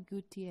Gustavo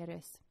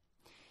Gutierrez.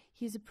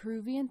 He's a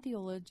Peruvian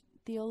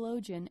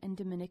theologian and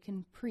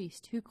Dominican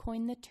priest who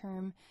coined the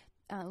term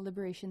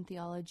liberation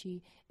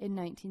theology in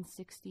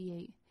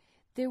 1968.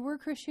 There were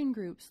Christian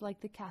groups like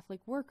the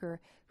Catholic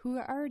Worker who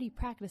were already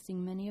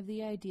practicing many of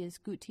the ideas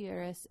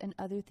Gutierrez and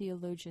other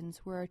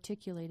theologians were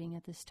articulating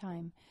at this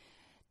time.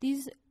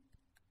 These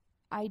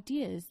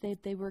ideas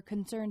that they were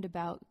concerned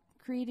about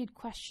created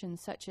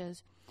questions such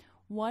as,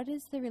 what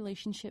is the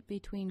relationship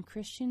between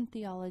Christian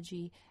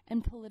theology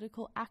and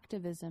political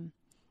activism?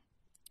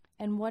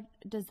 And what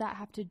does that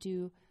have to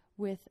do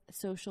with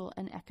social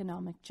and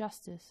economic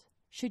justice?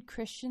 Should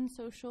Christian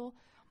social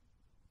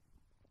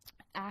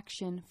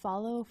action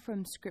follow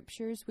from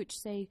scriptures which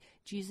say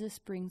Jesus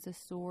brings a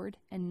sword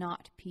and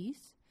not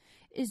peace?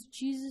 Is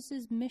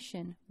Jesus'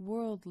 mission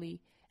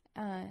worldly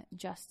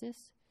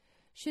justice?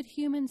 Should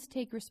humans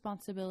take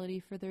responsibility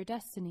for their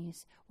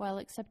destinies while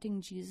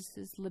accepting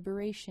Jesus'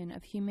 liberation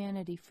of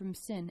humanity from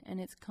sin and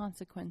its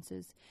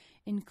consequences,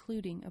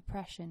 including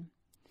oppression?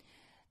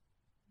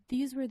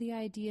 These were the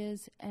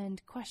ideas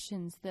and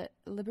questions that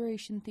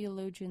liberation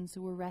theologians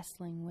were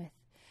wrestling with.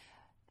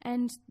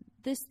 And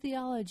this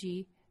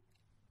theology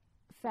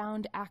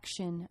found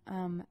action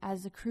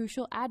as a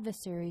crucial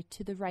adversary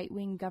to the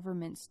right-wing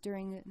governments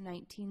during the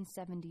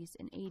 1970s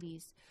and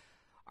 80s.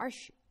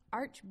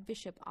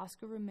 Archbishop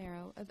Oscar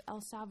Romero of El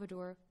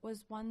Salvador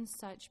was one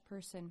such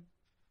person.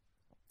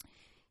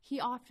 He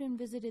often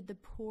visited the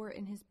poor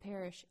in his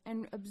parish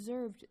and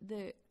observed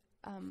the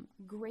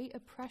great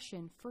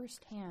oppression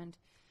firsthand.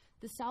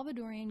 The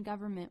Salvadorian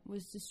government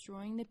was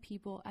destroying the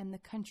people and the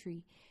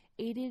country,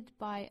 aided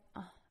by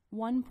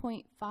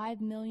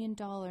 $1.5 million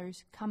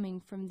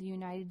coming from the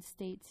United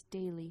States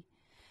daily.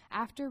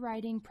 After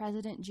writing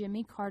President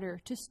Jimmy Carter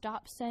to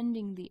stop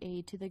sending the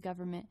aid to the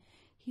government,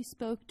 he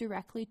spoke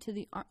directly to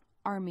the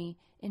army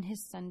in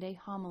his Sunday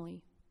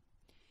homily.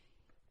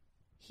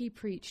 He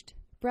preached,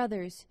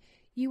 "Brothers,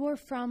 you are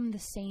from the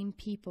same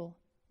people.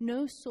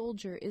 No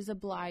soldier is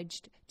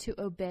obliged to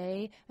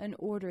obey an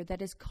order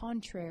that is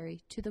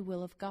contrary to the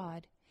will of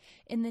God.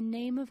 In the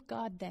name of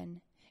God, then,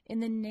 in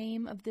the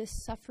name of this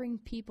suffering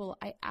people,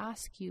 I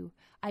ask you,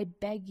 I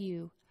beg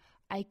you,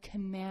 I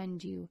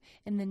command you,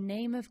 in the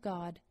name of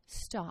God,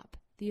 stop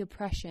the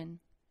oppression.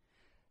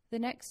 The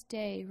next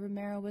day,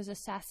 Romero was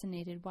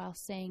assassinated while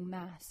saying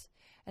Mass,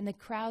 and the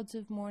crowds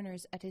of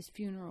mourners at his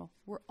funeral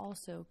were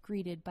also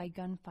greeted by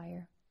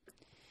gunfire.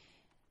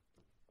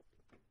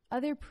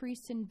 Other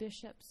priests and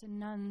bishops and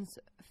nuns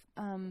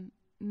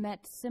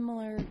met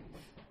similar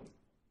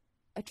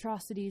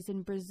atrocities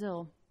in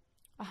Brazil.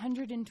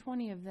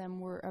 120 of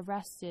them were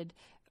arrested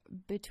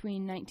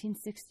between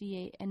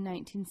 1968 and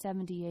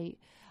 1978,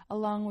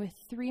 along with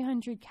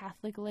 300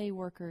 Catholic lay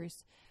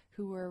workers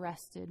who were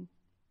arrested.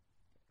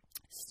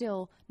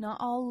 Still, not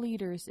all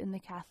leaders in the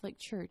Catholic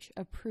Church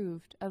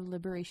approved of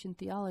liberation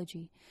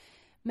theology.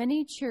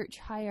 Many church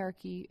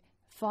hierarchy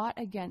fought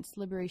against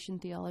liberation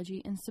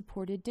theology and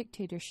supported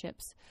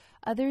dictatorships.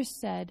 Others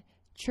said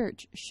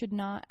church should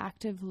not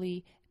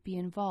actively be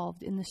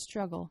involved in the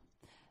struggle.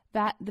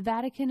 The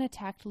Vatican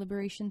attacked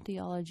liberation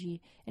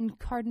theology, and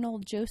Cardinal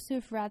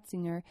Joseph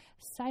Ratzinger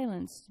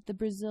silenced the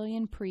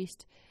Brazilian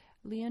priest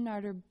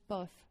Leonardo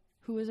Boff,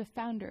 who was a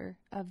founder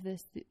of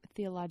this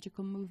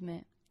theological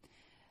movement.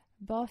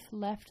 Boff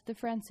left the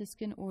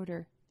Franciscan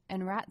order,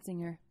 and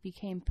Ratzinger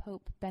became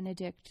Pope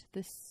Benedict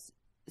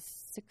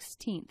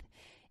XVI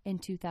in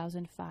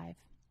 2005.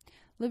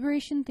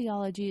 Liberation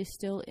theology is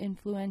still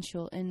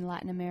influential in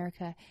Latin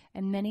America,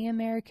 and many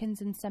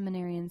Americans and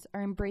seminarians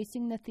are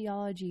embracing the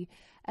theology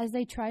as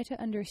they try to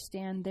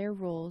understand their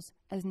roles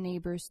as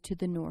neighbors to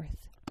the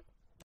North.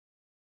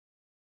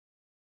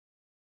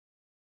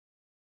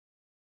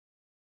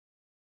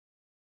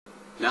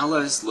 Now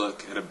let us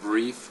look at a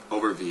brief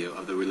overview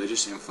of the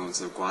religious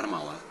influence of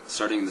Guatemala,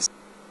 starting the.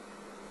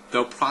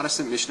 Though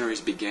Protestant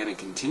missionaries began and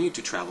continued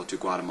to travel to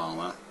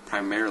Guatemala,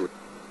 primarily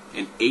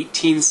in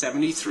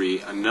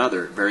 1873,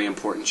 another very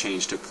important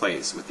change took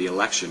place with the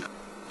election.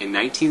 In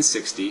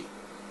 1960,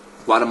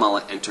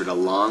 Guatemala entered a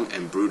long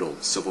and brutal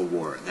civil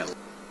war.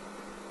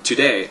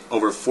 Today,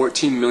 over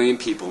 14 million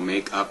people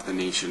make up the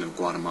nation of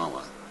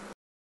Guatemala.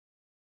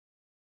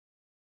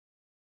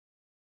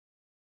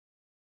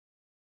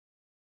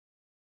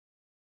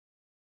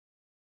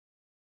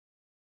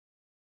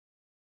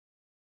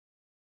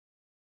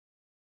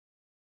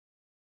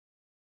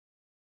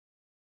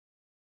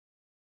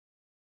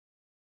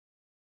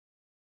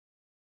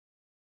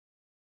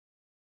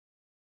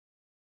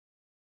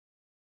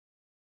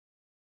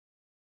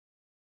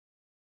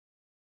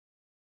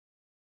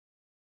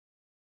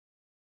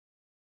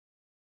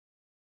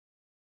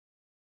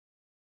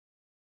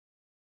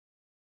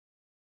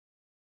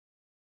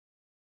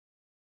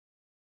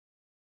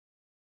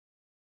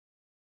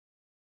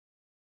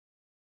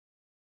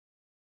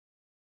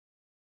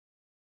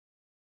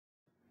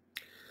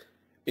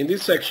 In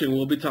this section,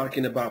 we'll be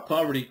talking about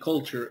poverty,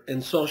 culture,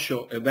 and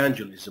social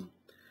evangelism,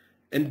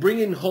 and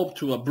bringing hope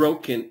to a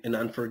broken and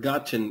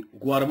unforgotten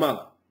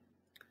Guatemala.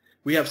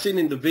 We have seen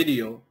in the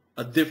video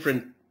a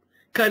different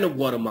kind of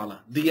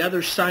Guatemala, the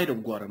other side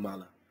of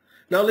Guatemala.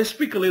 Now let's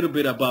speak a little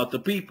bit about the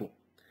people.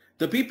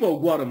 The people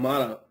of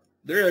Guatemala,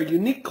 they're a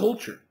unique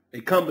culture,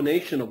 a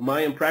combination of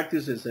Mayan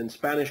practices and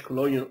Spanish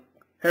colonial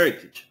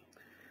heritage.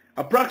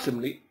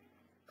 Approximately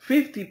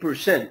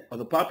 50% of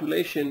the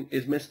population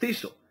is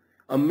mestizo,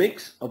 a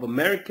mix of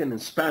American and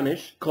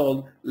Spanish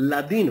called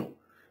Ladino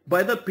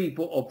by the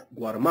people of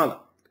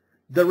Guatemala.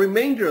 The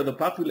remainder of the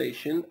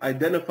population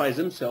identifies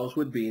themselves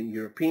with being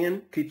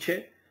European,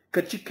 Quiche,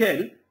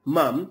 Cachiquel,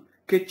 Mam,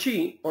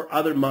 Quechí, or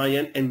other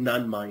Mayan and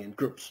non-Mayan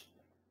groups.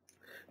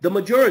 The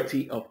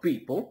majority of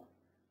people,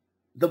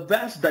 the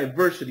vast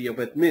diversity of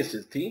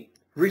ethnicity,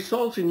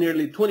 results in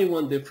nearly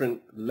 21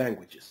 different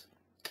languages.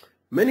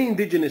 Many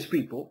indigenous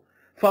people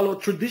follow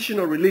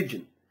traditional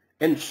religion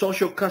and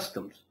social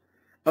customs.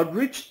 A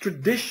rich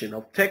tradition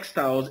of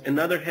textiles and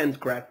other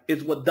handcraft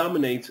is what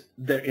dominates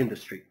their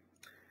industry.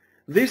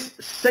 This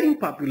same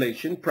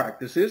population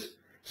practices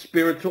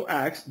spiritual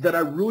acts that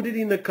are rooted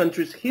in the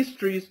country's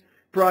histories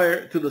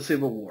prior to the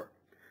Civil War,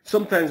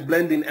 sometimes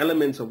blending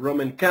elements of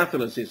Roman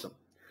Catholicism.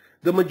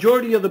 The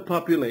majority of the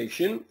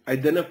population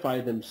identify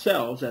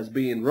themselves as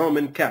being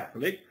Roman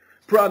Catholic,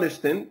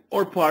 Protestant,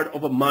 or part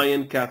of a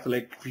Mayan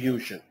Catholic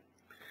fusion.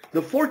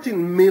 The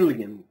 14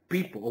 million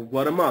people of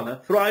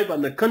Guatemala thrive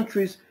on the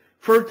country's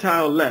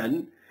fertile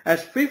land,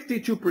 as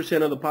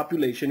 52% of the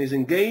population is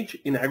engaged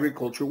in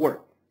agricultural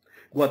work.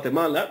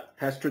 Guatemala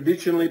has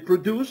traditionally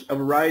produced a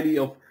variety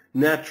of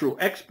natural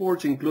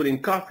exports,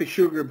 including coffee,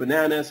 sugar,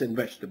 bananas, and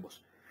vegetables.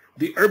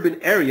 The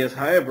urban areas,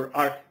 however,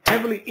 are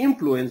heavily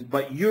influenced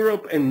by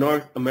Europe and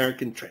North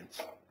American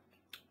trends.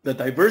 The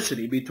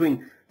diversity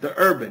between the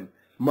urban,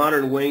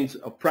 modern ways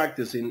of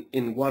practicing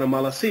in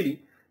Guatemala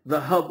City, the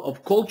hub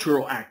of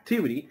cultural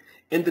activity,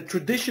 and the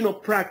traditional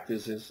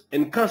practices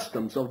and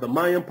customs of the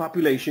Mayan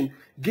population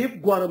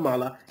give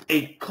Guatemala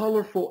a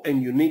colorful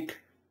and unique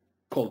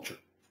culture.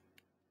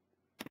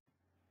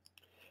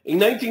 In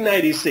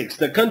 1996,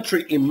 the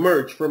country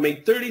emerged from a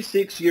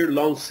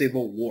 36-year-long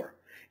civil war.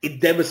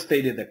 It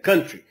devastated the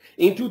country.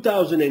 In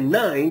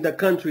 2009, the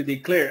country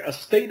declared a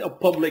state of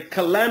public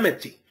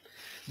calamity.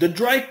 The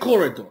Dry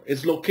Corridor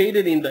is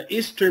located in the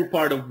eastern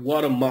part of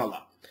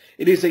Guatemala.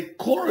 It is a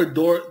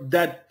corridor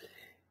that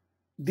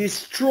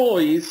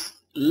destroys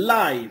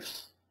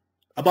lives.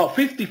 About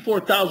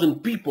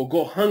 54,000 people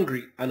go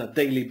hungry on a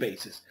daily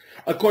basis.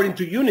 According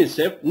to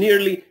UNICEF,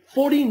 nearly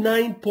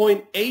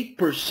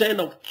 49.8%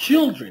 of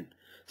children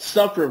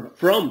suffer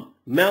from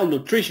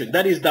malnutrition.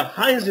 That is the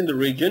highest in the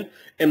region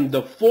and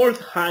the fourth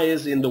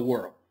highest in the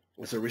world.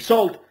 As a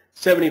result,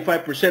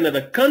 75% of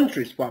the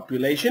country's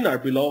population are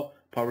below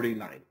poverty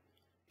line.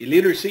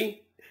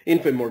 Illiteracy,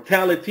 infant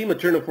mortality,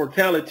 maternal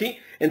mortality,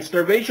 and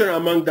starvation are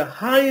among the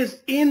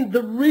highest in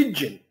the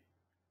region.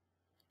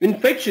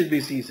 Infectious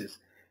diseases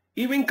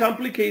even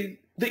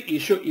complicate the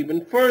issue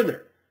even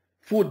further.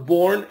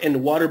 Foodborne and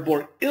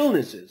waterborne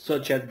illnesses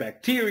such as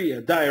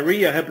bacteria,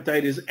 diarrhea,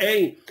 hepatitis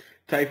A,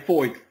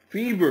 typhoid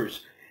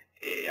fevers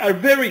are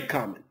very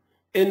common.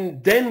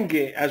 And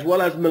dengue as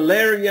well as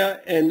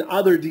malaria and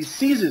other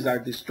diseases are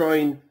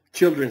destroying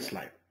children's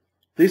life.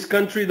 This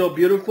country, though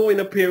beautiful in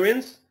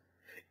appearance,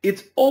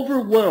 it's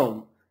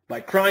overwhelmed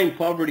by crime,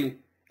 poverty,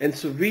 and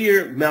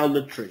severe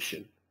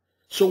malnutrition.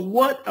 So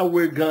what are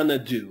we gonna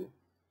do?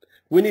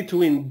 We need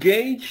to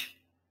engage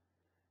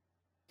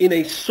in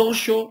a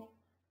social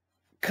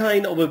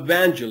kind of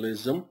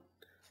evangelism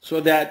so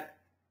that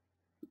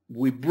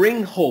we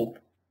bring hope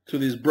to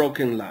these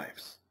broken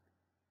lives.